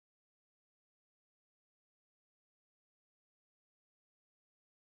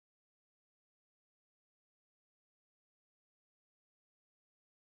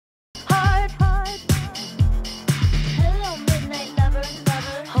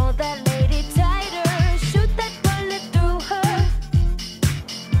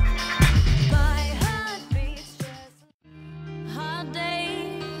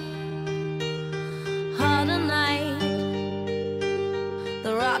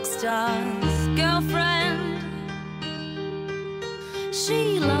rock star's girlfriend.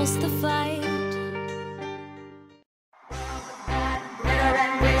 She lost the fight.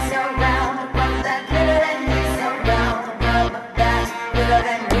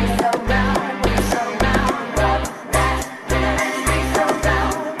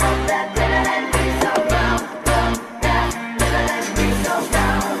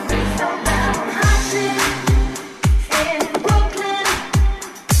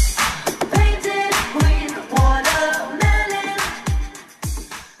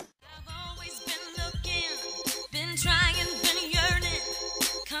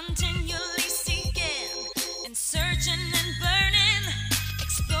 Continually seeking and searching and burning,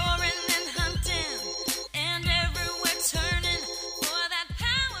 exploring and hunting, and everywhere turning for that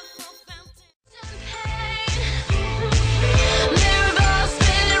powerful fountain. Mirror ball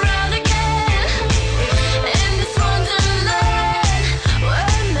spinning round again, and this wonderland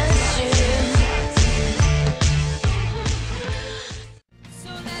we're missing.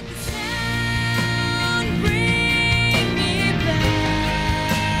 So let the sound bring me back.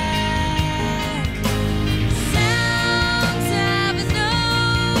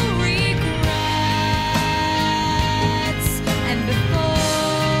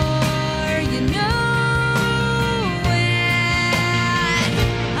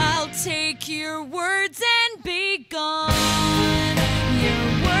 Take your words and be gone. Your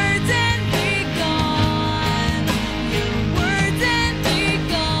words and be gone. Your words and be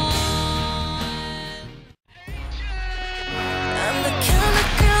gone. I'm the kind of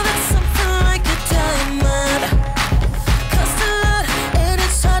girl that's something like a diamond. Cost a lot and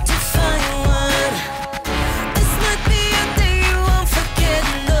it's hard to find one. This might be a day you won't forget,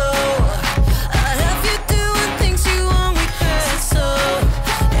 no. I have you doing things you won't regret, so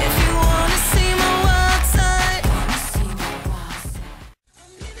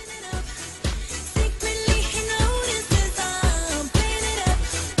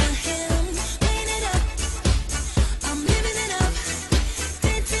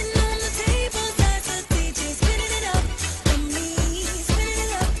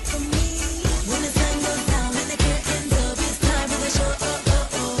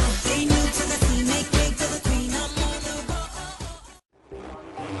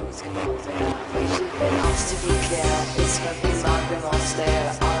to be clear, it's ska bli vi måste.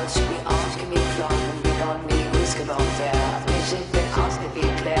 Allt ska bli klart, men vi kan bli huska bort det. Vi skiter allt ska bli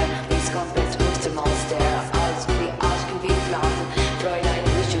clear, vi ska bäst huska måste. Allt ska bli klart, Freulein,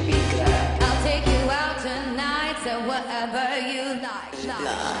 we should be clear. I'll take you out tonight, so whatever you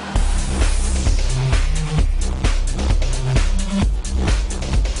like.